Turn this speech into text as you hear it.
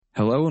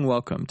Hello and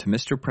welcome to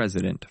Mr.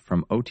 President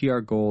from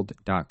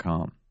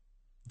OTRGold.com.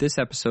 This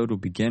episode will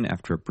begin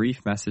after a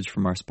brief message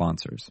from our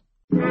sponsors.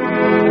 Mr.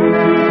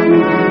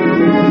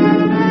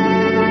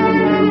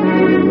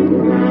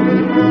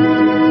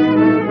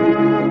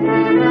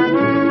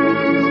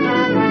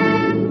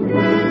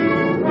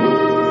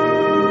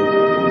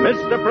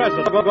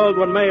 President of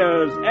Goldwyn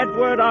Mayer's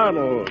Edward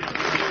Arnold.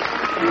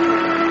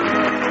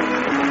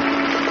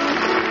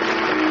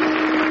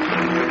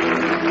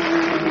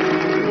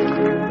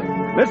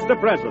 Mr.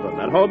 President,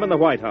 at home in the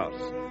White House,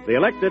 the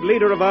elected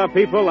leader of our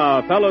people,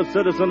 our fellow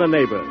citizen and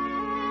neighbor.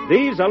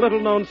 These are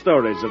little-known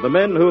stories of the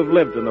men who have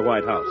lived in the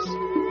White House.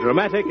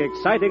 Dramatic,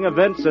 exciting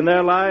events in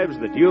their lives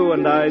that you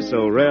and I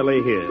so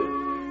rarely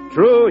hear.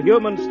 True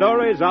human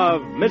stories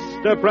of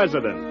Mr.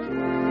 President.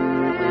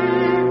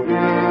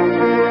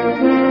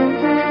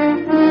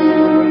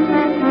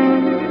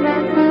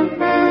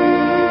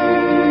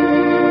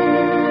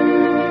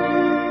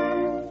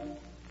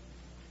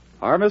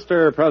 Our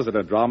Mr.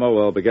 President drama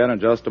will begin in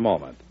just a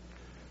moment.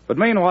 But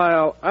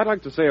meanwhile, I'd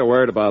like to say a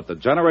word about the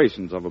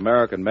generations of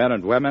American men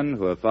and women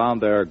who have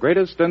found their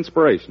greatest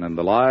inspiration in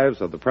the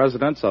lives of the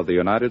presidents of the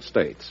United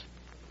States.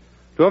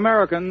 To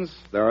Americans,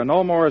 there are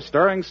no more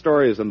stirring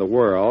stories in the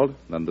world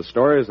than the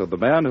stories of the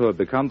men who have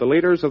become the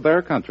leaders of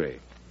their country.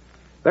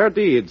 Their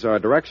deeds are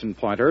direction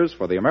pointers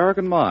for the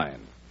American mind.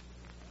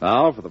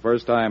 Now, for the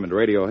first time in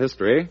radio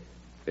history,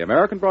 the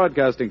American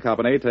Broadcasting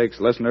Company takes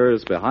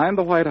listeners behind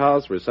the White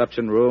House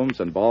reception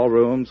rooms and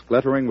ballrooms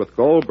glittering with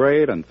gold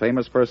braid and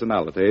famous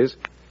personalities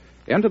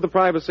into the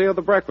privacy of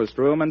the breakfast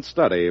room and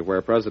study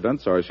where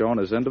presidents are shown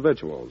as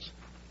individuals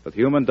with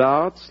human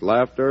doubts,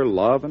 laughter,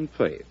 love, and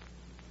faith.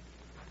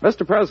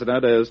 Mr.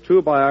 President is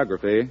true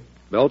biography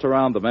built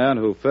around the men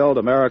who filled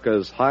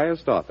America's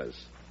highest office.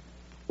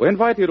 We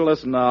invite you to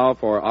listen now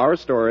for our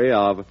story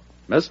of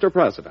Mr.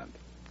 President.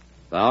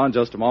 Now, in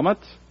just a moment,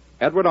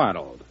 Edward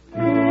Arnold.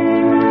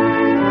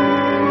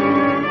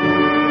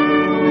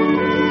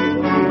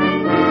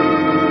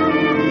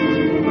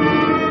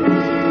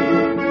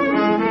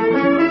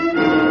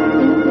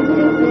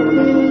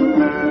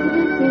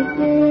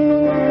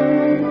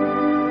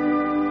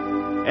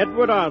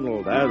 Edward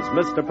Arnold as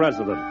Mr.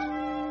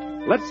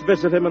 President. Let's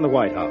visit him in the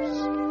White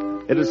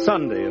House. It is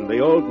Sunday, and the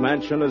old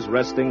mansion is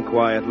resting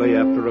quietly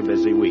after a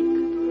busy week.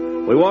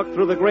 We walk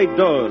through the great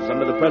doors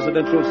under the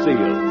presidential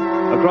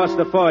seal, across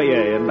the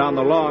foyer and down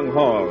the long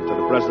hall to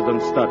the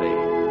president's study.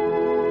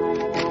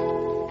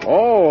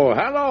 Oh,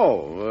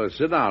 hello.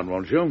 Sit down,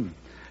 won't you?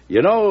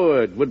 You know,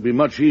 it would be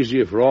much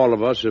easier for all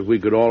of us if we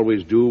could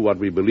always do what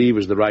we believe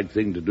is the right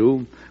thing to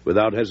do,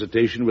 without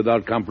hesitation,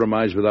 without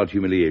compromise, without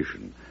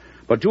humiliation.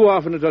 But too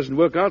often it doesn't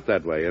work out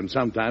that way, and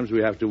sometimes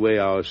we have to weigh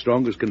our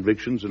strongest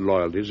convictions and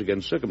loyalties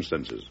against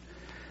circumstances.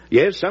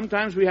 Yes,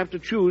 sometimes we have to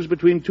choose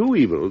between two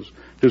evils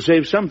to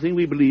save something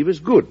we believe is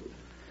good.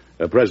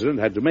 A president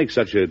had to make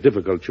such a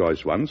difficult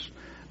choice once,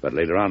 but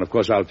later on, of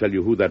course, I'll tell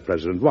you who that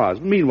president was.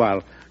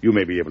 Meanwhile, you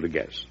may be able to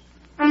guess.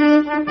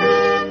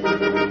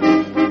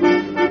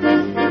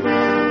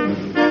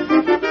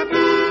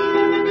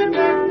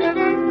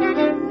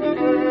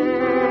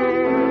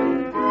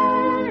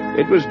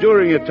 It was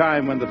during a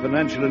time when the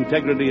financial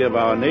integrity of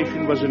our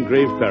nation was in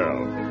grave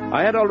peril.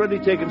 I had already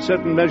taken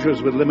certain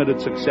measures with limited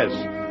success.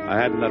 I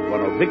had not won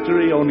a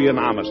victory, only an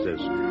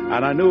armistice.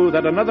 And I knew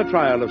that another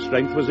trial of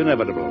strength was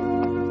inevitable.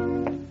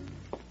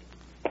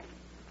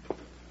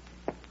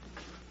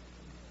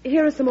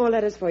 Here are some more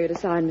letters for you to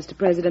sign, Mr.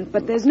 President,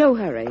 but there's no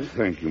hurry.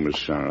 Thank you, Miss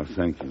Sarah.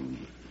 Thank you.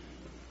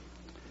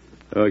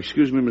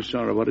 Excuse me, Miss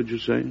Sarah, what did you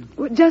say?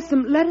 Well, just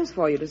some letters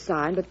for you to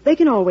sign, but they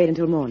can all wait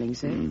until morning,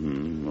 sir.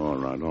 Mm-hmm. All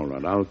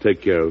right. I'll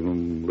take care of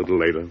them a little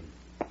later.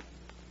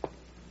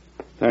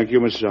 Thank you,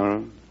 Miss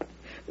Sarah.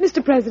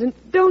 Mr. President,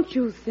 don't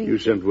you think... You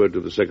sent word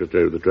to the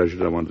Secretary of the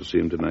Treasury I wanted to see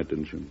him tonight,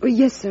 didn't you? Oh,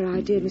 yes, sir,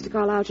 I did. Mr.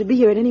 Carlyle should be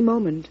here at any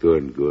moment.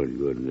 Good.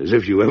 As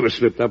if you ever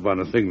slipped up on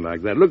a thing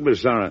like that. Look,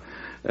 Miss Sarah,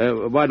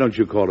 why don't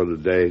you call it a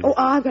day? Oh,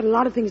 I've got a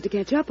lot of things to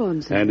catch up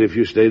on, sir. And if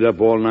you stayed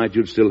up all night,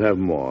 you'd still have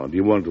more. Do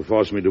you want to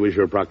force me to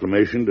issue a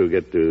proclamation to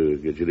get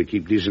you to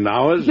keep decent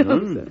hours?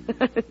 No, sir.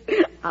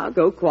 I'll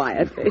go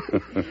quietly.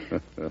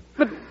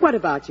 But what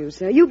about you,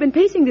 sir? You've been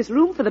pacing this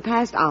room for the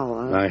past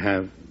hour. I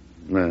have?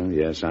 Well,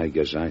 yes, I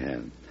guess I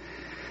have.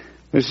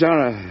 Miss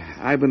Sarah,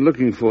 I've been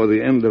looking for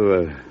the end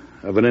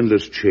of an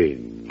endless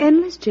chain.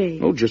 Endless chain?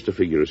 Oh, just a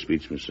figure of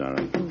speech, Miss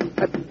Sarah.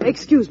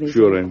 Excuse me.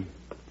 Surely.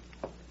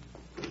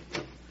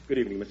 Good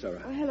evening, Miss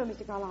Sarah. Oh, hello,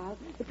 Mr. Carlyle.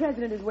 The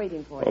President is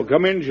waiting for you. Oh,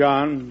 come in,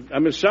 John.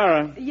 Miss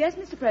Sarah. Yes,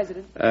 Mr.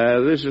 President.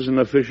 This is an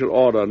official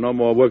order. No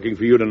more working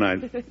for you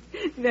tonight.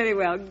 Very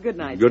well. Good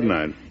night, Good sir.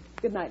 night.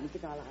 Good night,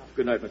 Mr. Carlyle.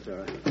 Good night, Miss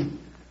Sarah.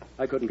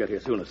 I couldn't get here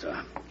sooner,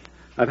 sir.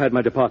 I've had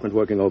my department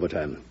working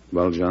overtime.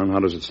 Well, John, how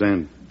does it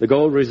stand? The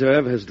gold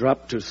reserve has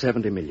dropped to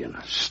 $70 million.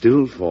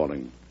 Still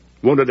falling.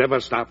 Won't it ever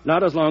stop?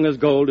 Not as long as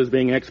gold is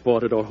being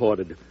exported or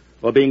hoarded,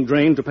 or being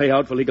drained to pay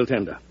out for legal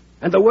tender.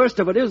 And the worst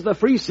of it is the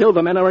free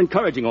silver men are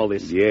encouraging all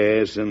this.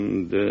 Yes,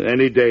 and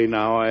any day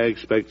now I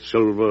expect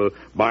Silver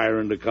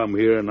Byron to come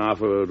here and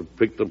offer to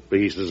pick the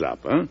pieces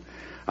up, huh?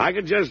 I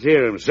could just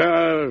hear him.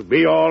 Sir,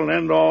 be all and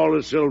end all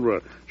is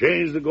silver.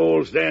 Change the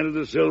gold standard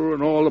to silver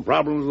and all the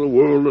problems of the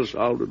world are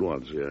solved at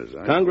once. Yes,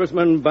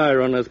 Congressman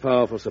Byron has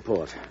powerful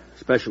support,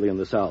 especially in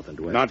the South and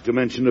West. Not to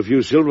mention a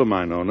few silver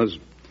mine owners.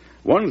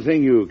 One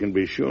thing you can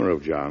be sure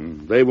of,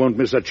 John, they won't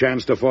miss a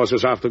chance to force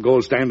us off the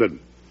gold standard.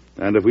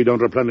 And if we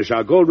don't replenish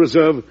our gold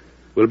reserve,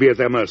 we'll be at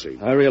their mercy.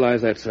 I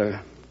realize that, sir.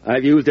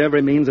 I've used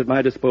every means at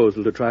my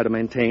disposal to try to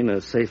maintain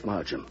a safe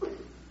margin.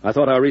 I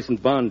thought our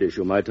recent bond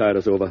issue might tide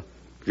us over.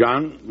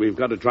 John, we've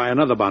got to try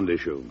another bond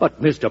issue.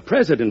 But, Mr.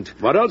 President...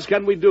 What else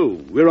can we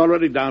do? We're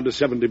already down to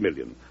 $70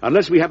 million.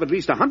 Unless we have at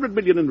least $100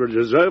 million in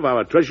reserve,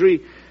 our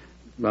treasury...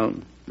 Well,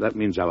 that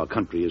means our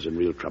country is in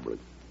real trouble.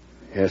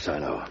 Yes, I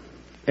know.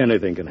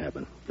 Anything can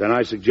happen. Then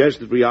I suggest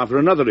that we offer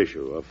another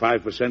issue of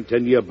 5%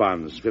 10-year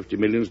bonds, $50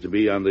 million to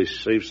be on the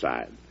safe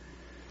side.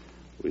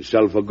 We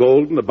sell for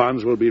gold, and the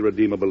bonds will be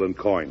redeemable in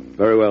coin.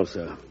 Very well,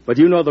 sir. But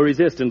you know the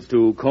resistance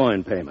to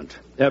coin payment.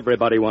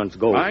 Everybody wants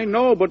gold. I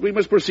know, but we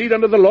must proceed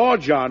under the law,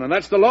 John, and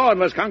that's the law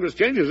unless Congress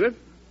changes it.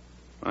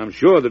 I'm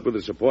sure that with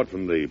the support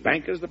from the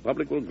bankers, the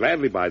public will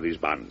gladly buy these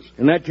bonds.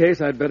 In that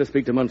case, I'd better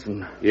speak to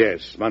Munson.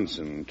 Yes,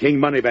 Munson, King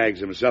Moneybags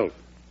himself.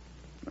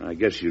 I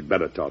guess you'd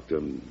better talk to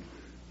him.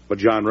 But,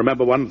 John,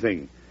 remember one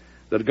thing.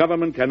 The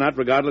government cannot,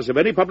 regardless of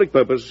any public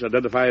purpose,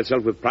 identify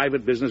itself with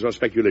private business or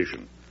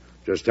speculation.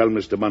 Just tell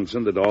Mr.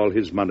 Munson that all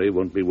his money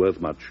won't be worth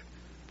much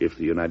if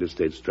the United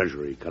States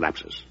Treasury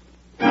collapses.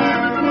 Well,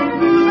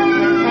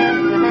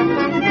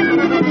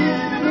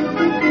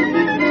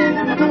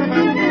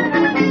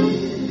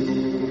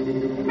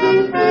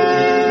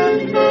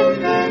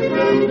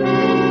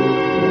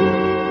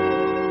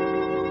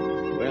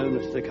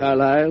 Mr.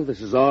 Carlyle,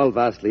 this is all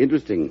vastly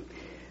interesting.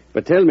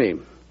 But tell me,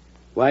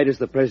 why does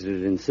the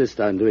President insist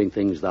on doing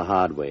things the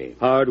hard way?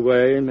 Hard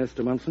way,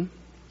 Mr. Munson?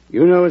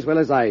 You know as well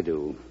as I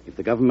do, if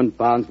the government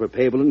bonds were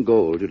payable in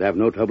gold, you'd have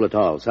no trouble at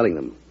all selling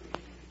them.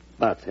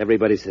 But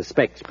everybody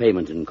suspects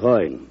payment in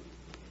coin.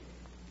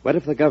 What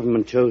if the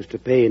government chose to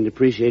pay in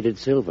depreciated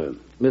silver?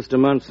 Mr.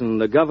 Munson,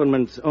 the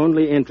government's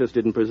only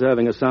interested in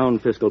preserving a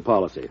sound fiscal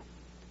policy,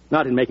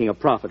 not in making a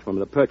profit from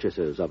the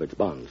purchases of its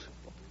bonds.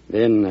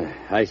 Then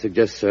I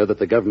suggest, sir, that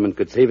the government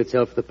could save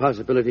itself the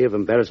possibility of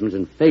embarrassment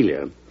and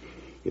failure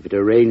if it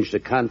arranged a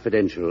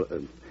confidential,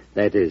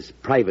 that is,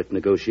 private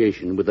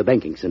negotiation with the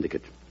banking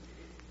syndicate.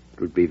 It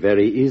would be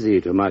very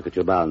easy to market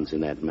your bonds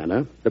in that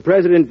manner. The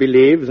President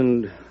believes,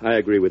 and I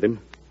agree with him,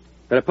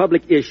 that a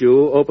public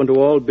issue open to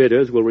all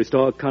bidders will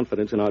restore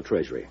confidence in our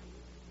Treasury.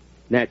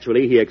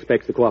 Naturally, he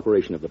expects the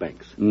cooperation of the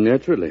banks.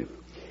 Naturally.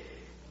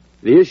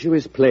 The issue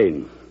is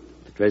plain.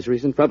 The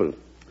Treasury's in trouble.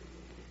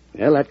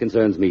 Well, that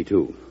concerns me,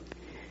 too.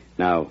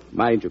 Now,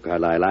 mind you,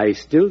 Carlyle, I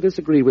still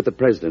disagree with the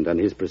President on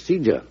his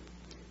procedure.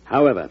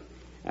 However,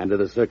 under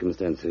the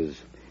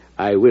circumstances,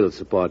 I will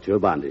support your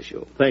bond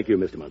issue. Thank you,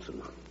 Mr.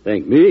 Munson.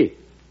 Thank me?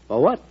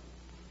 For what?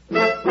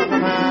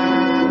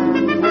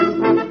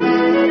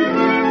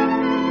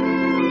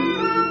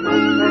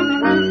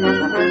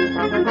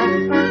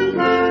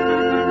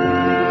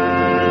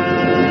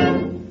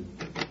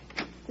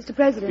 Mr.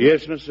 President.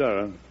 Yes, Miss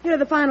Sarah. Here are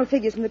the final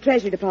figures from the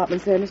Treasury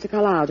Department, sir. Mr.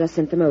 Carlyle just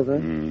sent them over.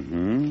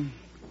 Mm-hmm.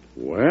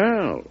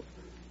 Well,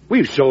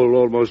 we've sold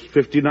almost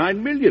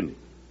 $59 million.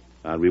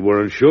 And we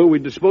weren't sure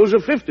we'd dispose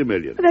of $50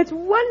 million. That's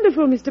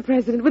wonderful, Mr.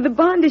 President. With the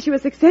bond issue a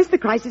success, the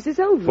crisis is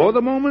over. For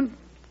the moment,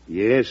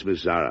 yes,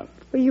 Miss Sarah.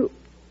 Well,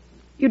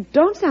 you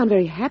don't sound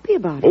very happy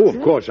about it, Oh, sir.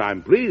 of course,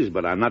 I'm pleased,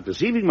 but I'm not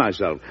deceiving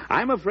myself.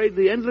 I'm afraid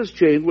the endless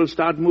chain will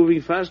start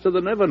moving faster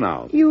than ever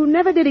now. You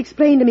never did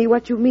explain to me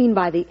what you mean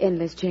by the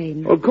endless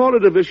chain. Well, call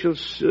it a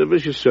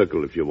vicious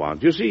circle if you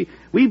want. You see,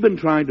 we've been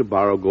trying to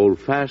borrow gold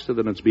faster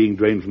than it's being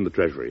drained from the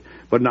Treasury.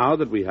 But now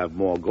that we have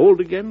more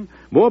gold again,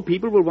 more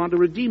people will want to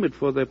redeem it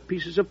for their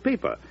pieces of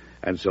paper.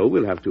 And so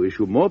we'll have to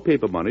issue more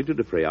paper money to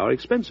defray our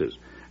expenses.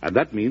 And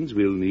that means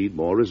we'll need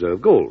more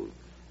reserve gold.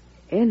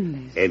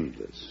 Endless.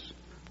 Endless.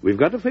 We've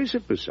got to face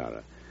it, Miss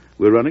Sarah.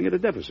 We're running at a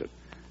deficit.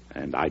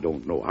 And I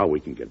don't know how we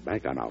can get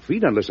back on our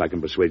feet unless I can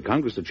persuade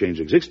Congress to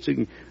change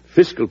existing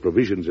fiscal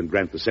provisions and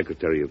grant the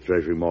Secretary of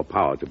Treasury more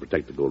power to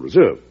protect the gold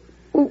reserve.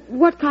 Well,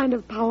 what kind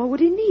of power would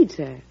he need,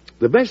 sir?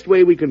 The best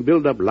way we can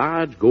build up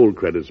large gold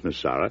credits, Miss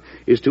Sarah,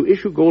 is to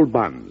issue gold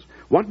bonds.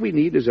 What we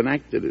need is an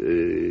act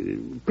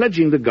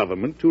pledging the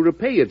government to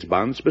repay its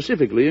bonds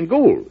specifically in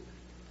gold.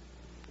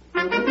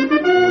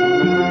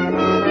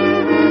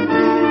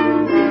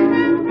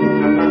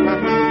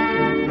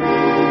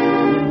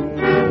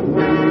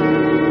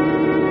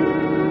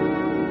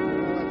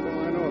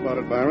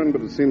 Byron,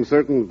 but it seems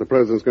certain that the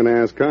President's going to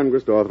ask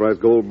Congress to authorize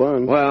gold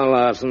bonds. Well,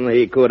 Larson,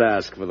 he could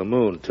ask for the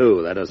moon,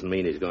 too. That doesn't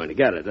mean he's going to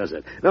get it, does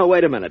it? No,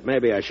 wait a minute.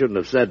 Maybe I shouldn't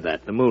have said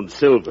that. The moon's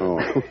silver. Oh.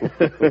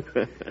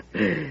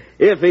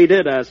 If he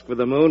did ask for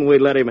the moon,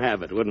 we'd let him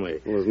have it, wouldn't we?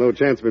 Well, there's no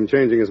chance of him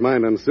changing his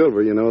mind on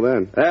silver, you know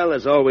that. Well,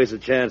 there's always a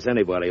chance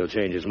anybody will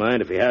change his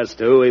mind if he has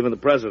to, even the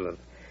President.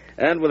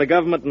 And with the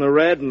government in the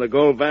red and the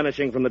gold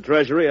vanishing from the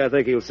Treasury, I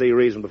think he'll see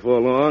reason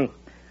before long,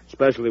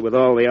 especially with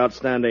all the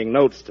outstanding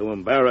notes to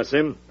embarrass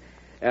him.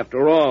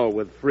 After all,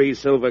 with free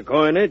silver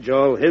coinage,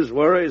 all his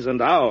worries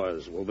and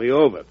ours will be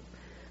over.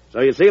 So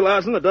you see,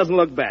 Larson, it doesn't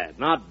look bad.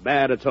 Not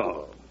bad at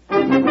all.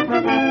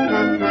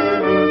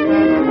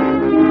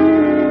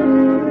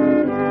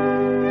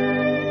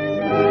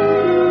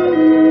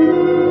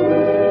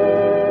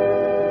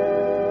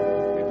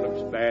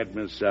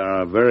 Miss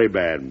Sarah, very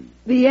bad.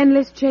 The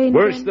endless chain.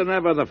 Worse again? than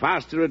ever. The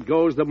faster it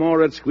goes, the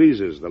more it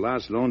squeezes. The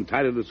last loan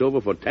tided us over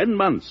for 10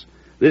 months.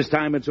 This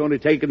time it's only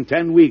taken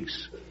 10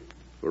 weeks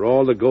for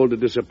all the gold to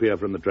disappear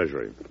from the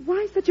Treasury.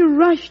 Why such a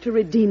rush to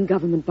redeem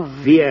government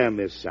bonds? Fear,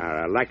 Miss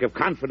Sarah. Lack of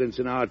confidence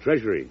in our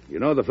Treasury. You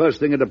know, the first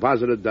thing a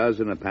depositor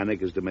does in a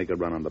panic is to make a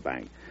run on the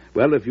bank.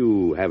 Well, if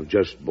you have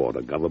just bought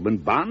a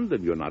government bond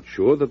and you're not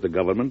sure that the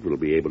government will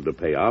be able to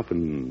pay off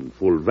in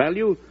full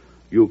value,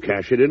 you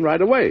cash it in right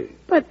away.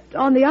 But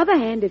on the other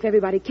hand, if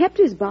everybody kept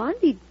his bond,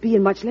 he'd be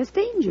in much less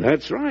danger.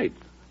 That's right.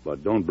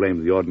 But don't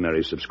blame the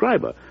ordinary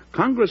subscriber.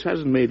 Congress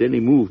hasn't made any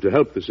move to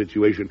help the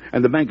situation,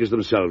 and the bankers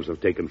themselves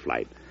have taken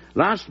flight.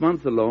 Last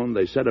month alone,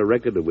 they set a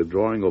record of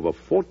withdrawing over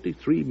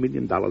 $43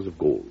 million of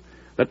gold.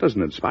 That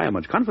doesn't inspire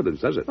much confidence,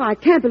 does it? Well, I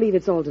can't believe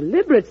it's all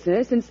deliberate,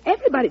 sir, since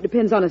everybody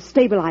depends on a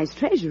stabilized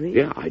treasury.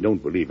 Yeah, I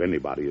don't believe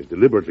anybody is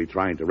deliberately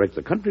trying to wreck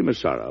the country, Miss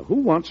Sarah. Who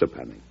wants a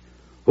panic?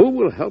 How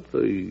will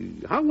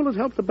it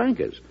help the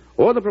bankers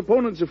or the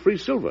proponents of free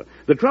silver?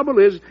 The trouble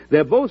is,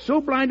 they're both so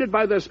blinded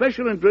by their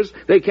special interests,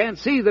 they can't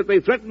see that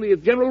they threaten the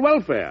general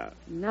welfare.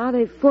 Now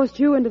they've forced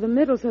you into the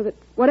middle so that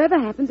whatever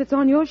happens, it's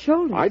on your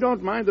shoulders. I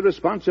don't mind the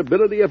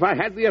responsibility if I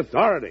had the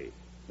authority.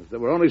 If there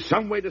were only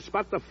some way to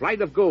spot the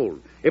flight of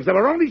gold. If there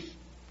were only...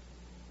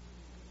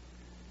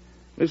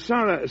 Miss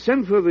Sarah,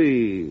 send for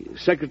the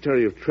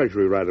Secretary of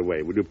Treasury right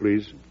away, would you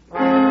please?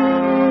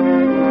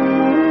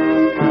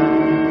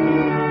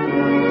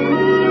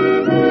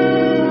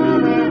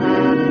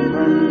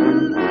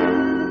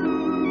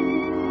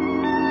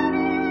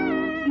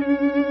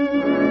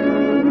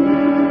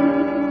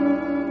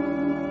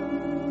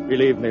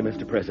 Believe me,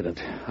 Mr.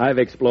 President, I've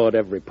explored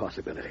every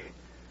possibility.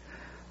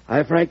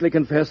 I frankly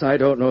confess I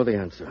don't know the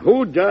answer.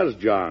 Who does,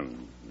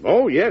 John?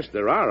 Oh, yes,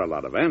 there are a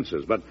lot of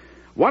answers, but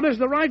what is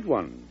the right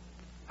one?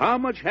 How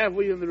much have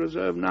we in the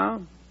reserve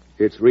now?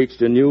 It's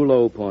reached a new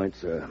low point,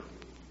 sir.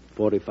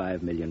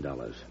 $45 million.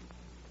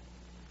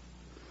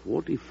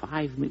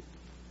 45 million?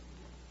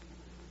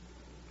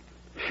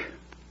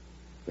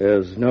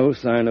 There's no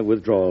sign of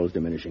withdrawals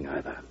diminishing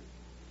either.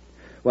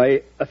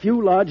 Why, a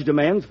few large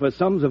demands for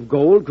sums of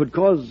gold could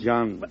cause...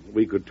 John,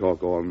 we could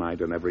talk all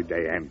night and every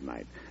day and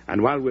night.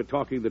 And while we're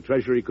talking, the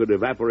Treasury could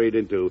evaporate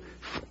into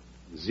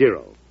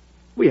zero.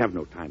 We have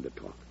no time to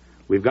talk.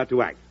 We've got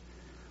to act.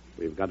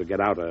 We've got to get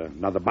out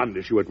another bond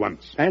issue at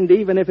once. And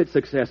even if it's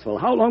successful,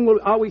 how long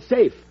are we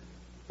safe?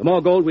 The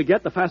more gold we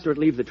get, the faster it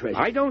leaves the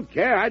Treasury. I don't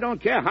care. I don't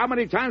care how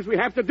many times we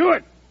have to do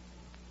it.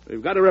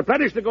 We've got to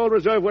replenish the gold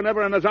reserve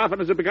whenever and as often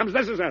as it becomes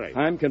necessary.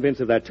 I'm convinced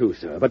of that, too,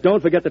 sir. But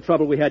don't forget the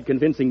trouble we had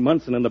convincing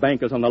Munson and the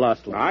bankers on the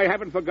last one. I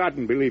haven't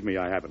forgotten. Believe me,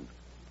 I haven't.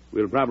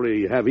 We'll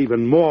probably have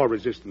even more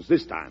resistance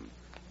this time.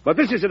 But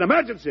this is an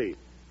emergency.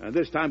 And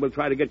this time we'll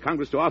try to get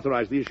Congress to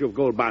authorize the issue of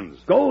gold bonds.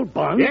 Gold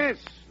bonds? Yes.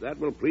 That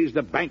will please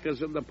the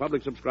bankers and the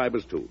public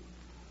subscribers, too.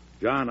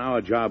 John,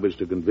 our job is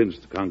to convince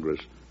the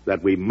Congress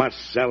that we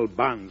must sell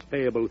bonds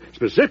payable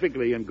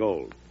specifically in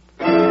gold.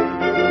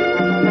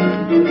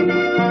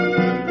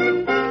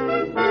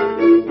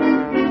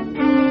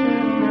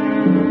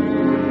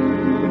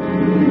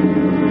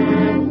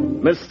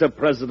 Mr.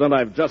 President,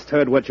 I've just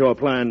heard what your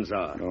plans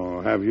are.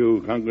 Oh, have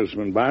you,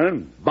 Congressman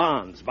Byron?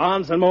 Bonds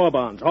and more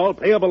bonds, all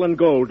payable in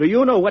gold. Do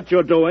you know what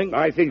you're doing?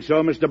 I think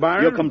so, Mr.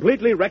 Byron. You're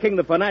completely wrecking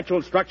the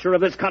financial structure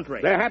of this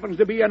country. There happens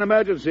to be an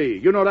emergency.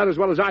 You know that as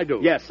well as I do.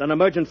 Yes, an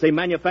emergency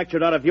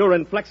manufactured out of your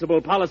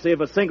inflexible policy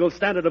of a single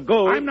standard of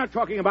gold. I'm not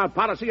talking about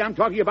policy. I'm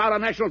talking about our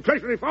national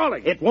treasury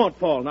falling. It won't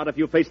fall, not if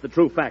you face the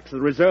true facts.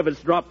 The reserve has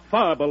dropped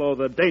far below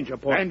the danger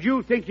point. And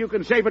you think you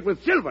can save it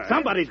with silver?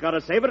 Somebody's got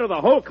to save it or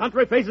the whole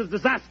country faces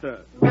disaster.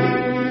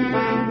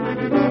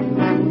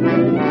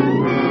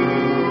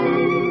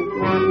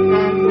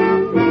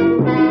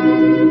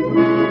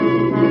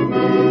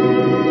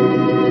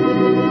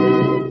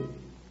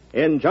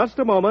 In just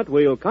a moment,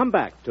 we'll come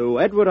back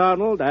to Edward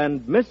Arnold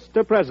and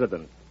Mr.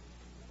 President.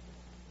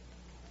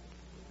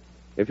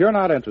 If you're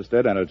not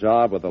interested in a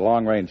job with a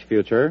long-range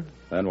future,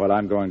 then what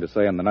I'm going to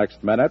say in the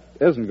next minute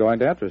isn't going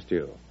to interest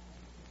you.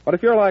 But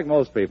if you're like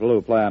most people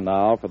who plan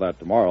now for that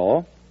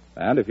tomorrow,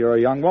 and if you're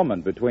a young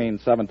woman between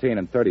 17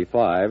 and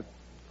 35,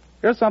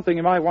 here's something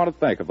you might want to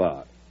think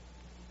about.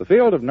 The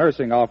field of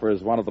nursing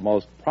offers one of the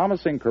most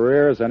promising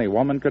careers any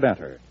woman could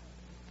enter.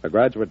 A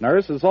graduate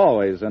nurse is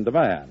always in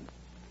demand.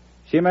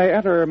 She may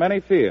enter many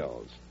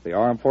fields: the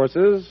armed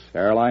forces,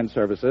 airline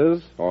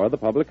services, or the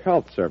public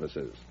health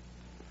services.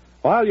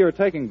 While you're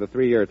taking the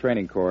 3-year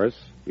training course,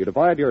 you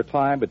divide your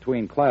time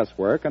between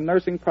classwork and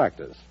nursing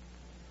practice.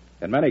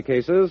 In many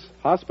cases,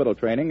 hospital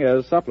training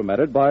is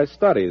supplemented by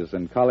studies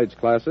in college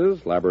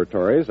classes,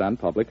 laboratories, and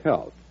public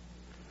health.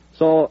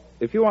 So,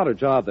 if you want a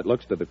job that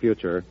looks to the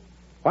future,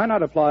 why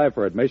not apply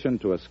for admission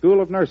to a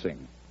school of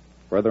nursing?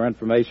 Further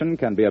information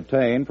can be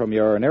obtained from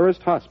your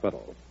nearest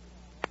hospital.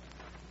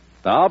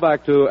 Now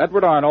back to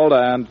Edward Arnold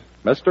and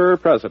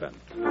Mr. President.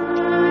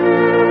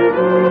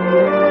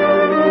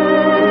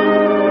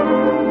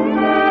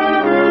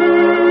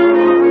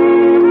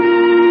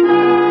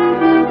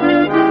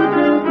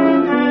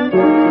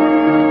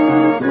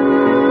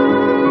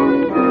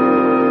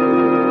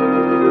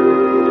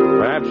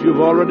 You've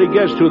already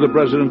guessed who the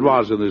president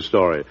was in this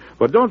story.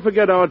 But don't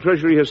forget our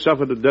Treasury has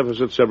suffered a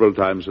deficit several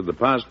times in the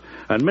past,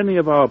 and many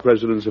of our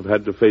presidents have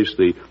had to face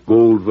the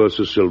gold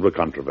versus silver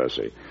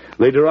controversy.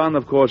 Later on,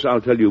 of course,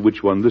 I'll tell you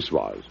which one this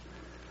was.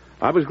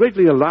 I was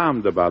greatly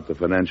alarmed about the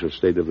financial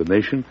state of the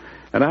nation,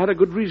 and I had a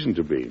good reason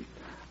to be.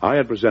 I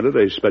had presented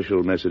a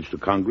special message to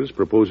Congress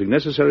proposing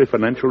necessary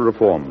financial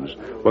reforms,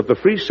 but the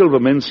free silver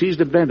men seized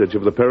advantage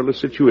of the perilous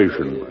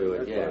situation.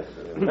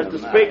 Mr.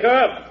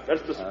 Speaker!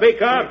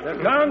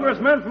 The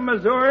congressman from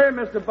Missouri,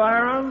 Mr.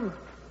 Byron.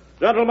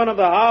 Gentlemen of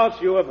the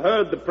House, you have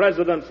heard the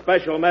President's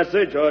special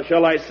message, or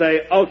shall I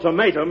say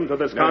ultimatum, to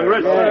this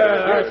Congress.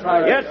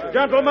 Yes,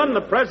 gentlemen,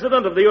 the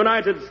President of the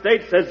United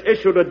States has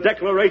issued a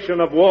declaration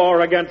of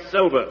war against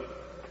silver.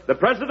 The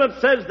President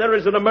says there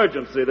is an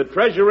emergency. The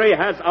Treasury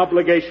has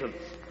obligations.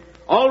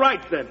 All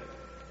right, then.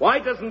 Why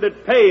doesn't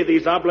it pay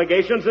these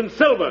obligations in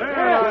silver?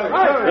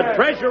 The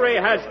Treasury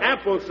has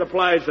ample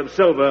supplies of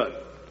silver.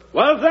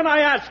 Well, then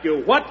I ask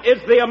you, what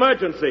is the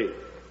emergency?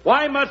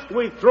 Why must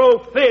we throw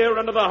fear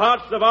into the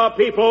hearts of our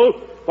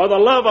people for the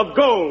love of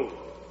gold?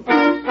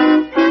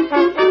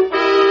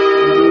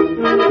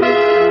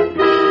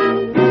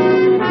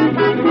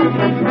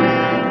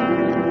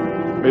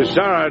 Miss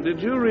Sarah,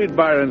 did you read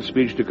Byron's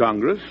speech to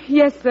Congress?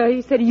 Yes, sir.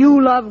 He said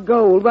you love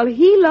gold. Well,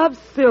 he loves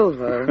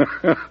silver.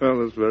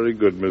 Well, that's very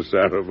good, Miss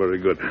Sarah, very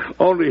good.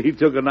 Only he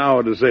took an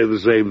hour to say the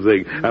same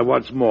thing. And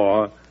what's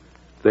more,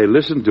 they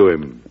listened to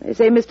him. They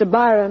say Mr.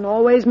 Byron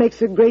always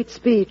makes a great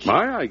speech.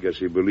 I guess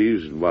he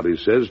believes in what he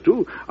says,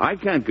 too. I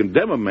can't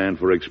condemn a man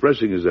for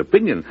expressing his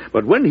opinion,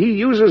 but when he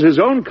uses his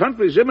own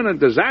country's imminent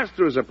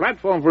disaster as a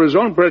platform for his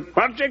own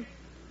project,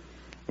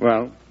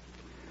 well,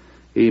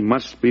 he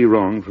must be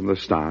wrong from the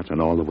start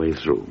and all the way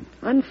through.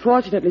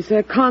 Unfortunately,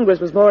 sir, Congress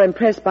was more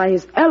impressed by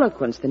his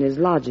eloquence than his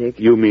logic.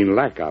 You mean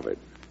lack of it.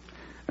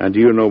 And do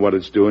you know what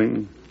it's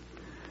doing?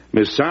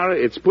 Miss Sarah,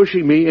 it's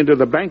pushing me into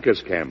the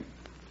banker's camp.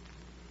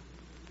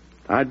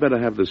 I'd better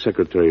have the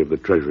Secretary of the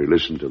Treasury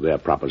listen to their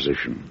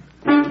proposition.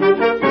 I'm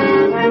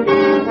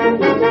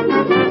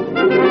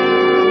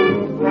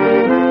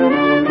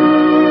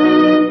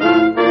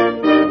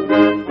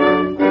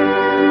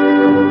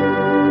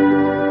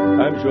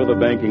sure the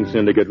banking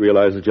syndicate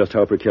realizes just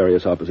how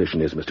precarious our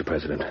position is, Mr.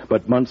 President.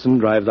 But Munson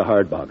drives a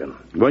hard bargain.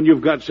 When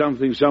you've got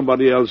something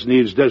somebody else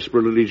needs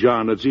desperately,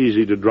 John, it's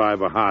easy to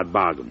drive a hard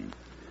bargain.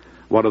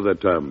 What are the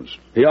terms?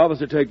 He offers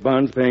to take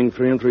bonds paying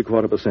 3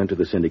 3/4% to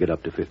the syndicate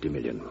up to $50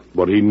 million.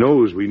 But he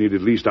knows we need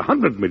at least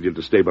 $100 million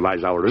to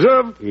stabilize our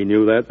reserve. He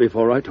knew that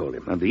before I told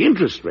him. And the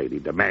interest rate he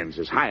demands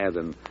is higher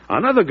than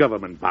on other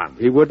government bonds.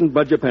 He wouldn't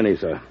budge a penny,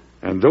 sir.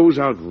 And those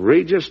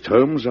outrageous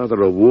terms are the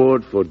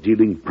reward for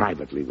dealing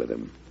privately with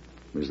him.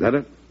 Is that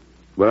it?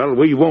 Well,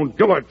 we won't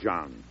do it,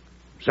 John.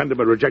 Send him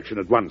a rejection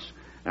at once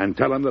and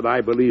tell him that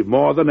I believe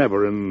more than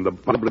ever in the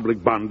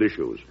public bond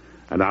issues.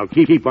 And I'll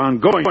keep on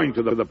going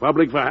to the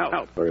public for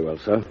help. Very well,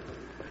 sir.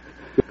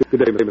 Good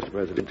day, Mr.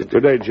 President.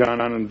 Today,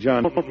 John, and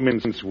John, don't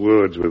mince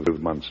words with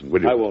Munson,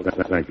 will you? I won't.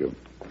 Thank you.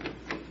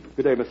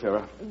 Good day, Miss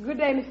Sarah. Good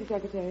day, Mr.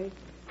 Secretary.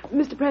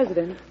 Mr.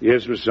 President.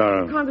 Yes, Miss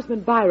Sarah. Congressman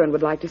Byron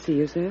would like to see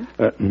you, sir.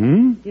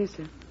 Yes,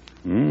 sir.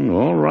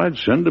 All right,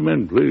 send him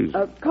in, please.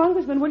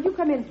 Congressman, will you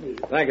come in, please?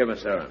 Thank you,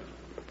 Miss Sarah.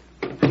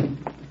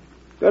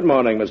 Good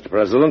morning, Mr.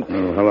 President.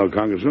 Oh, hello,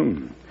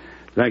 Congressman.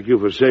 Thank you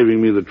for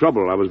saving me the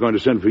trouble. I was going to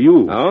send for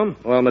you. Oh?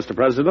 Well, Mr.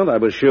 President, I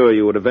was sure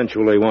you would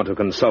eventually want to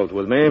consult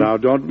with me. Now,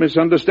 don't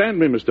misunderstand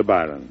me, Mr.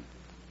 Byron.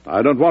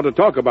 I don't want to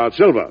talk about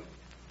silver.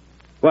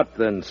 What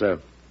then,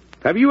 sir?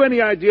 Have you any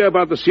idea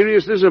about the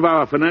seriousness of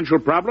our financial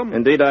problem?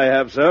 Indeed I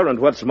have, sir, and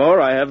what's more,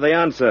 I have the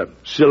answer.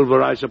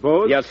 Silver, I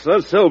suppose? Yes,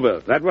 sir,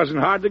 silver. That wasn't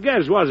hard to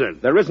guess, was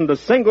it? There isn't a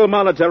single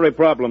monetary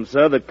problem,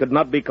 sir, that could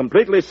not be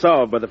completely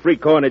solved by the free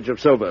coinage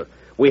of silver.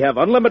 We have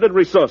unlimited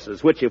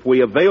resources, which, if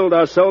we availed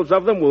ourselves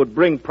of them, would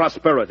bring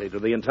prosperity to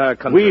the entire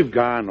country. We've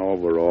gone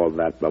over all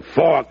that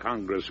before,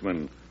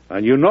 Congressman.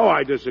 And you know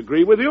I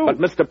disagree with you. But,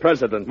 Mr.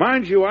 President...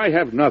 Mind you, I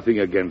have nothing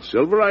against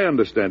silver. I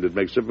understand it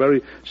makes a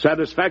very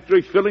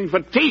satisfactory filling for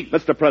teeth.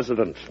 Mr.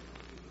 President...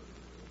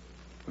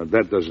 But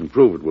that doesn't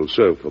prove it will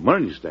serve for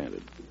money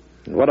standard.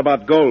 And what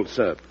about gold,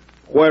 sir?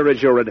 Where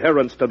is your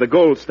adherence to the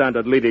gold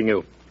standard leading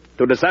you?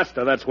 To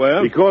disaster, that's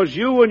where. Because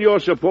you and your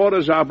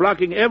supporters are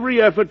blocking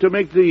every effort to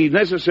make the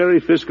necessary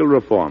fiscal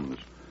reforms.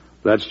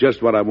 That's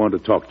just what I want to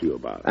talk to you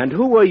about. And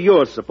who are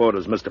your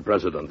supporters, Mr.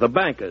 President? The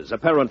bankers.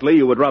 Apparently,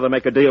 you would rather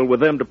make a deal with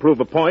them to prove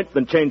a point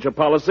than change your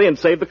policy and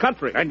save the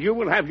country. And you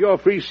will have your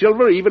free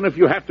silver even if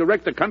you have to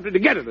wreck the country to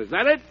get it. Is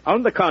that it?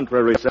 On the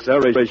contrary,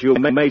 sir, as you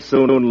may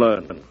soon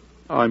learn.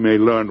 I may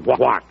learn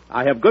what?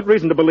 I have good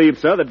reason to believe,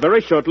 sir, that very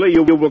shortly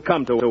you will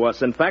come to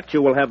us. In fact,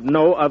 you will have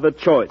no other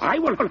choice. I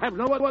will have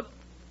no other...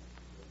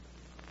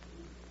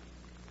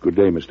 Good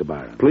day, Mr.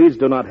 Byron. Please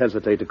do not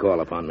hesitate to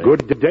call upon me.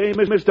 Good day,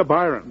 Mr.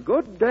 Byron.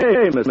 Good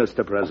day,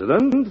 Mr.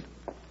 President.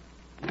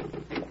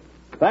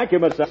 Thank you,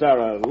 Miss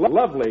Sarah.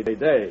 Lovely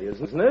day,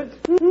 isn't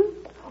it?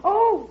 Mm-hmm.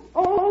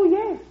 Oh,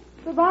 yes.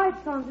 Provide,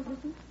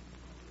 Congressman.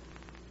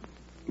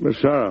 Miss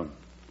Sarah,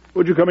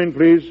 would you come in,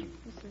 please?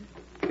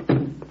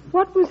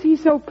 What was he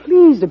so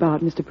pleased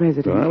about, Mr.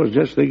 President? I was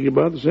just thinking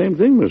about the same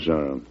thing, Miss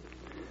Sarah.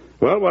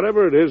 Well,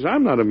 whatever it is,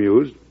 I'm not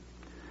amused.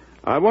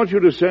 I want you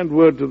to send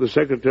word to the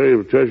Secretary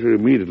of Treasury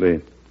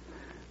immediately.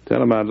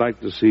 Tell him I'd like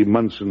to see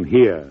Munson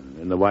here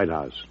in the White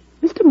House.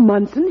 Mr.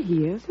 Munson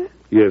here, sir?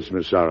 Yes,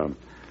 Miss Sarah.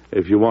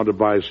 If you want to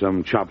buy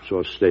some chops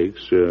or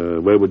steaks,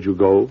 where would you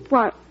go?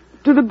 Why,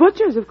 to the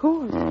butcher's, of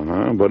course.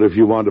 Uh-huh. But if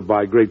you want to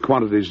buy great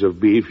quantities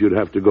of beef, you'd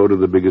have to go to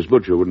the biggest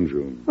butcher, wouldn't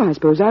you? Well, I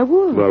suppose I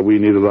would. Well, we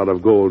need a lot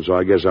of gold, so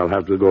I guess I'll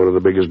have to go to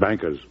the biggest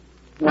bankers.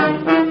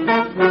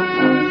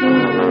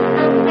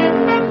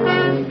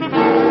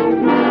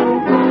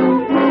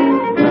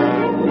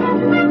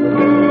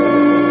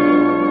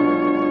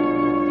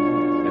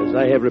 As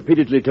I have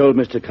repeatedly told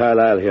Mr.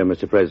 Carlyle here,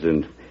 Mr.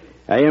 President,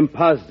 I am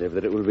positive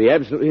that it will be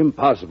absolutely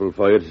impossible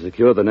for you to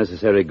secure the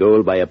necessary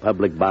gold by a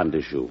public bond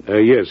issue.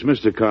 Yes,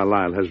 Mr.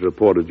 Carlyle has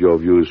reported your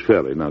views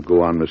fairly. Now,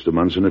 go on, Mr.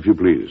 Munson, if you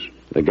please.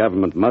 The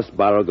government must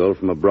borrow gold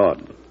from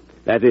abroad.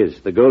 That is,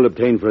 the gold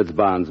obtained for its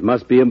bonds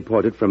must be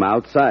imported from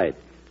outside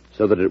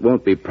so that it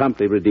won't be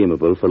promptly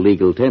redeemable for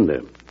legal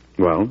tender.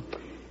 Well?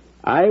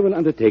 I will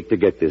undertake to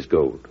get this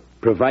gold,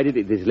 provided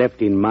it is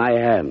left in my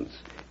hands.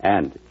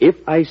 And if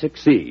I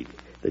succeed,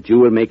 that you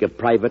will make a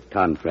private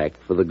contract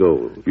for the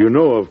gold. You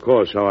know, of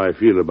course, how I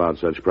feel about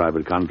such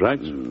private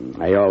contracts.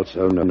 I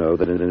also know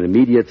that an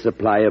immediate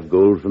supply of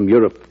gold from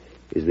Europe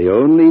is the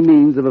only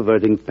means of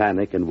averting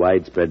panic and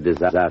widespread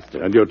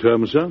disaster. And your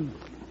terms, sir?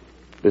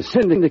 The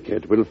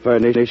syndicate will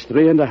furnish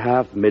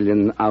 3.5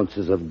 million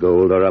ounces of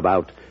gold, or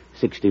about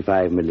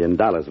 $65 million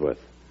worth.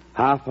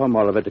 Half or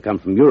more of it to come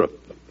from Europe.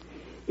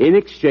 In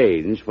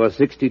exchange for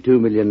 $62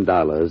 million in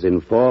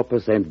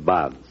 4%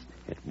 bonds.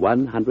 At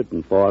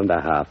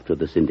 104.5 to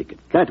the syndicate.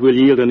 That will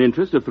yield an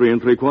interest of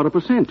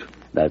 3.75%.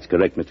 That's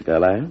correct, Mr.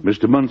 Carlyle.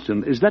 Mr.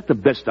 Munson, is that the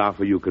best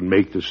offer you can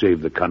make to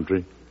save the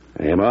country?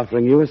 I am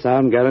offering you a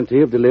sound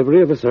guarantee of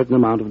delivery of a certain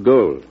amount of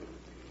gold.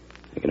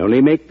 I can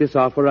only make this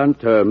offer on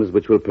terms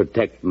which will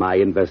protect my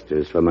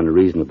investors from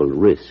unreasonable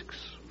risks.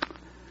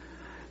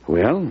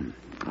 Well,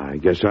 I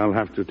guess I'll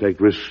have to take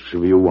risks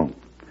if you won't.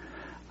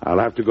 I'll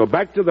have to go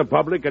back to the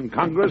public and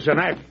Congress and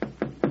act.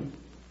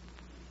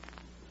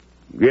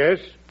 Yes?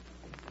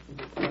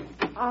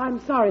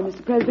 I'm sorry,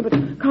 Mr. President,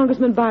 but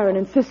Congressman Byron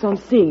insists on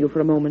seeing you for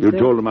a moment, You sir.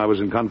 told him I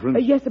was in conference?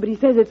 Yes, sir, but he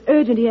says it's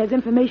urgent. He has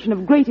information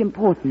of great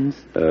importance.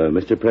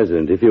 Mr.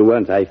 President, if you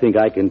want, I think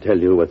I can tell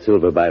you what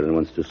Silver Byron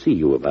wants to see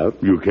you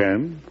about. You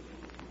can?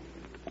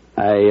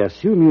 I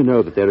assume you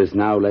know that there is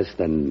now less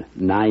than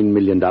 $9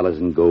 million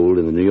in gold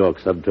in the New York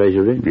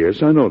sub-treasury?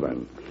 Yes, I know that.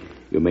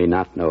 You may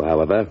not know,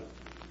 however,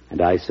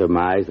 and I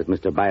surmise that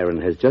Mr.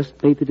 Byron has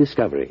just made the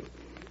discovery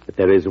that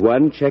there is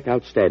one check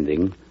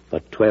outstanding for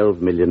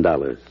 $12 million.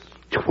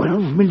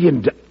 $12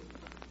 million?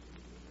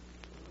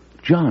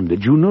 John,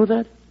 did you know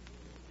that?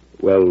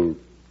 Well,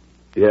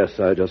 yes,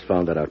 I just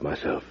found that out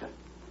myself.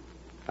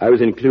 I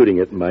was including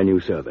it in my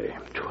new survey.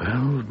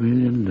 $12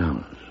 million.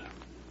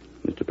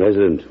 Mr.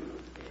 President,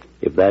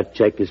 if that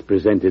check is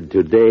presented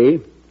today,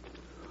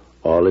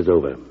 all is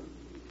over.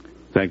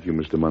 Thank you,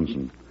 Mr.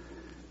 Munson.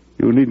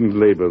 You needn't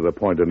labor the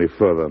point any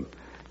further.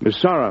 Miss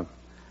Sarah,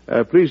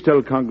 please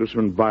tell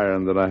Congressman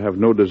Byron that I have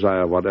no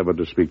desire whatever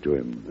to speak to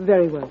him.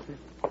 Very well, sir.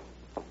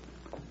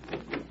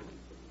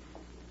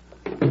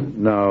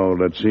 Now,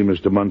 let's see,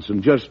 Mr.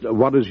 Munson. Just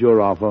what is your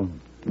offer?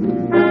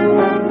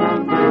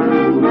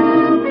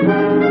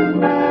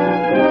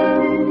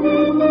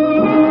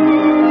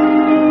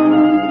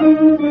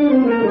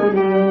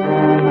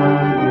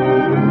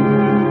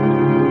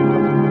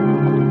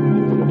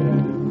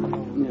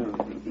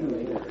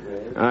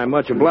 I'm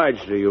much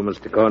obliged to you,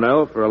 Mr.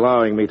 Cornell, for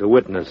allowing me to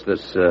witness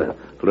this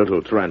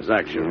little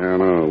transaction. Yeah,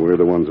 no, we're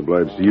the ones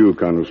obliged to you,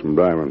 Congressman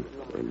Byron,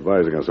 for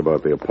advising us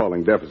about the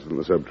appalling deficit in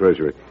the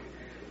sub-treasury.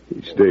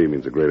 Each day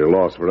means a greater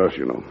loss for us,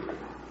 you know.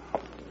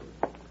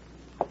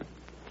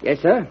 Yes,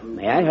 sir.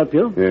 May I help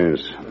you?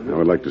 Yes. I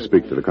would like to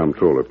speak to the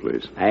comptroller,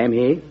 please. I am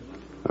he.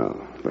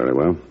 Oh, very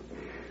well.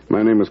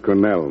 My name is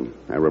Cornell.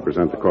 I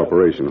represent the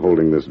corporation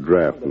holding this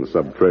draft in the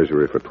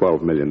sub-treasury for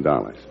 $12 million.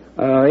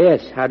 Oh,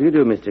 yes. How do you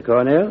do, Mr.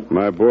 Cornell?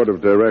 My board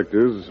of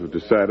directors have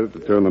decided to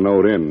turn the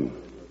note in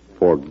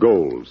for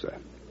gold, sir.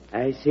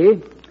 I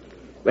see.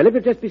 Well, if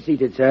you'll just be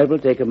seated, sir, it will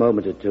take a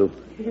moment or two.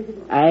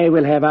 I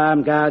will have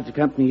armed guards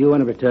accompany you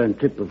on a return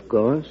trip, of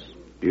course.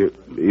 You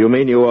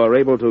mean you are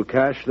able to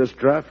cash this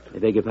draft? I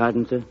beg your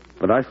pardon, sir?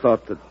 But I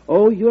thought that...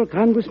 Oh, you're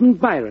Congressman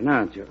Byron,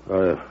 aren't you?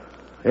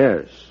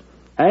 Yes.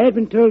 I had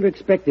been told to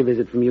expect a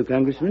visit from you,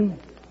 Congressman.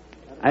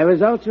 I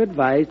was also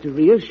advised to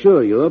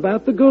reassure you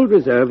about the gold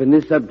reserve in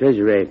this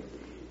sub-treasury.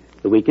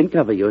 We can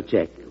cover your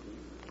check.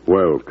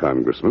 Well,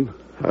 Congressman.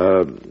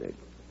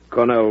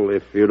 Cornell,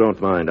 if you don't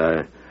mind,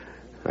 I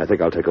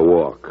think I'll take a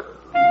walk.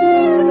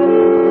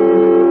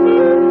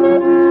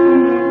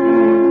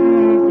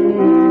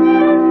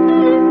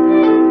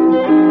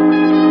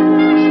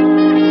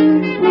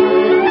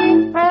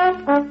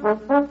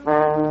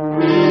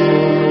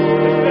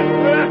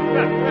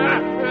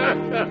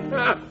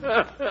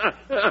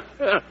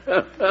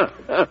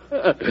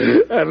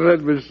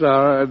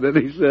 And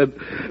then he said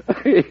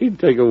he'd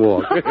take a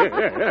walk.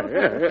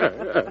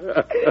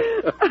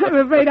 I'm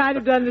afraid I'd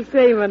have done the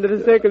same under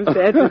the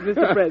circumstances,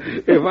 Mr.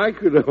 President. If I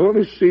could have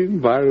only seen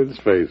Byron's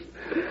face,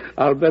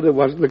 I'll bet it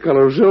wasn't the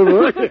color of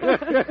silver.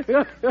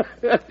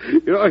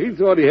 He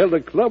thought he held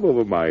a club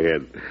over my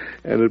head,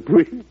 and it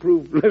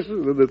proved less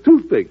than a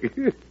toothpick.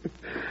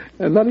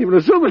 And not even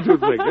a silver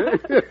toothpick, eh?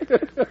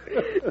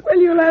 Well,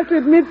 you'll have to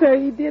admit, sir,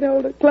 he did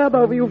hold a club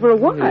over you for a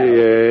while.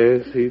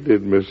 Yes, he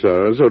did, Miss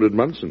Sarah. So did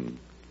Munson.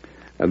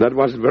 And that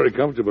wasn't very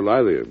comfortable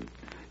either.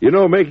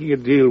 Making a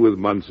deal with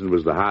Munson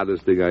was the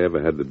hardest thing I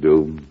ever had to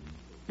do.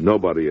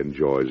 Nobody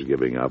enjoys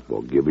giving up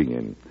or giving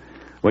in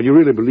when you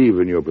really believe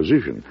in your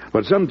position.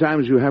 But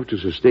sometimes you have to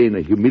sustain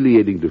a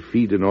humiliating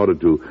defeat in order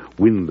to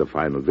win the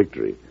final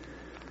victory.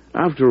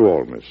 After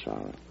all, Miss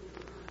Sarah,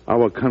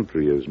 our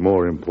country is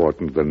more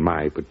important than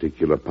my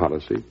particular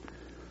policy,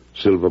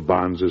 Silver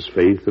Barnes's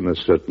faith in a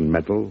certain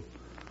metal,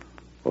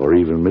 or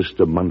even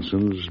Mr.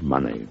 Munson's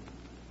money.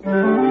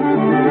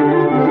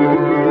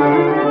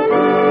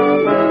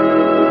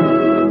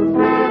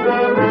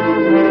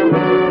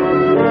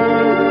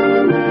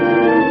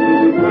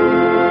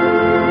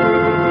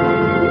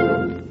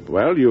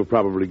 Well, you've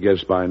probably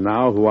guessed by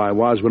now who I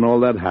was when all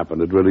that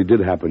happened. It really did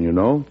happen,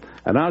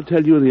 And I'll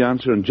tell you the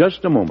answer in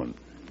just a moment.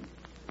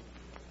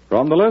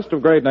 From the list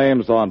of great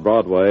names on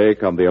Broadway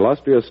come the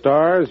illustrious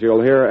stars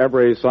you'll hear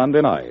every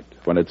Sunday night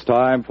when it's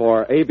time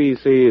for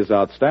ABC's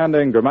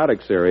outstanding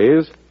dramatic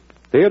series,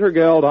 Theater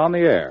Guild on the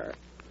Air.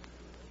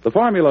 The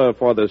formula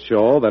for this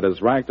show that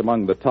is ranked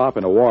among the top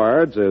in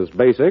awards is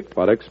basic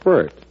but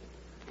expert.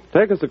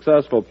 Take a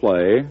successful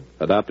play,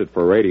 adapt it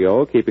for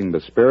radio, keeping the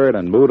spirit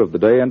and mood of the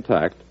day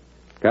intact,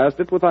 cast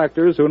it with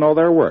actors who know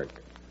their work,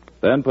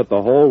 then put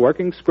the whole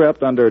working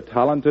script under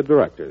talented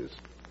directors.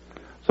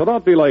 So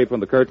don't be late when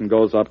the curtain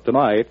goes up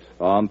tonight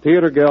on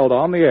Theater Guild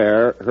on the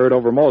Air, heard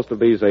over most of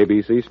these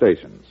ABC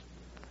stations.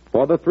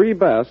 For the three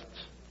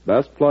bests,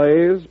 best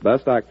plays,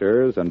 best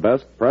actors, and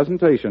best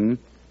presentation,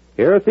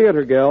 hear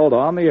Theater Guild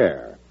on the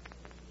Air.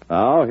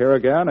 Now, here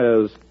again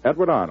is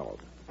Edward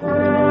Arnold.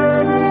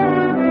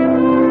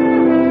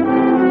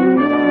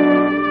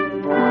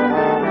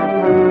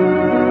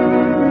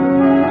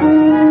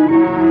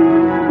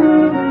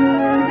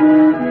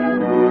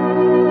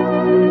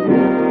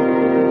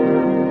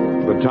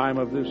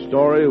 This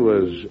story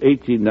was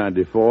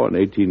 1894 and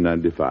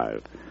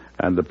 1895,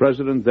 and the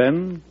president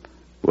then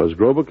was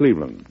Grover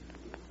Cleveland.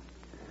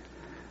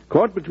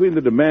 Caught between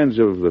the demands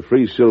of the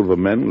Free Silver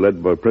men,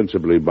 led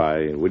principally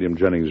by William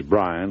Jennings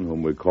Bryan,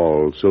 whom we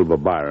call Silver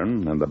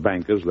Byron, and the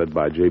bankers, led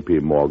by J.P.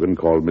 Morgan,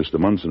 called Mr.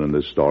 Munson in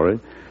this story,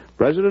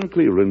 President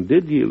Cleveland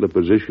did yield a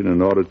position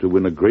in order to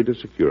win a greater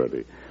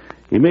security.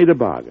 He made a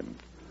bargain,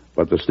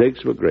 but the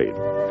stakes were great.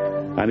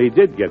 And he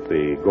did get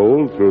the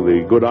gold through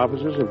the good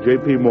offices of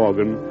J.P.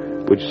 Morgan,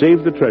 which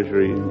saved the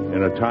Treasury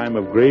in a time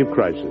of grave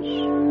crisis.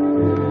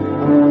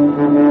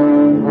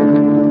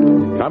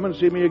 Come and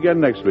see me again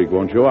next week,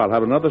 won't you? I'll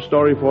have another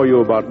story for you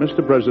about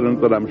Mr.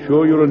 President that I'm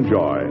sure you'll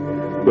enjoy.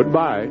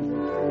 Goodbye.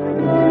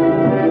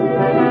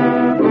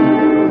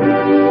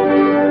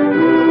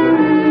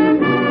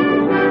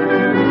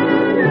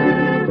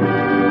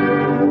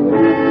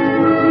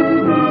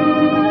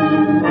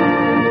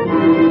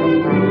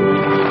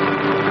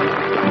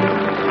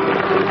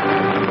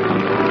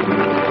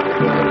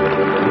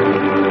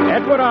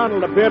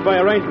 Arnold appeared by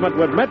arrangement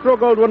with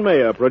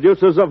Metro-Goldwyn-Mayer,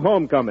 producers of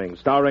Homecoming,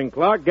 starring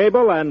Clark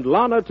Gable and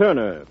Lana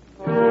Turner.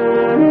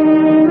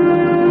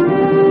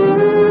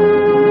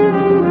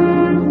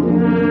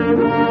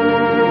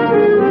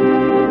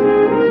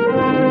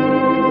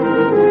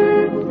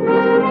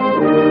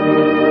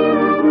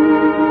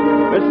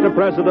 Mr.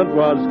 President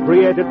was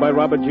created by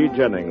Robert G.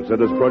 Jennings.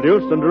 It is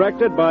produced and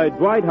directed by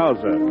Dwight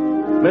Hauser.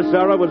 Miss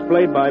Sarah was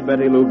played by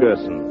Betty Lou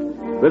Gerson.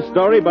 This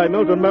story by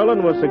Milton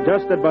Merlin was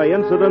suggested by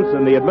incidents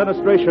in the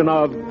administration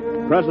of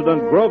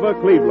President Grover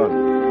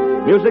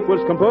Cleveland. Music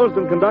was composed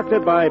and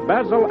conducted by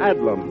Basil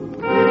Adlam.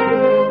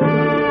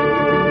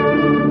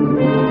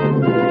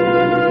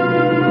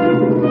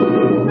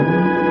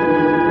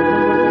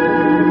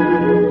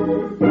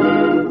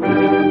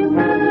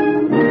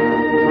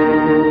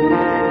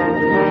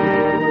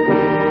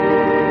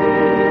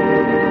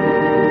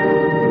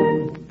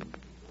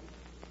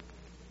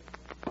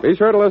 Be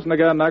sure to listen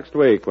again next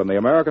week when the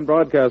American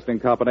Broadcasting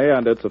Company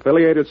and its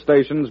affiliated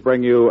stations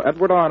bring you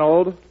Edward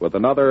Arnold with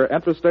another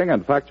interesting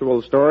and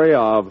factual story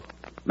of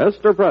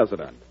Mr.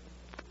 President.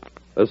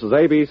 This is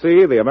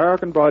ABC, the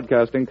American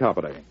Broadcasting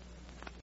Company.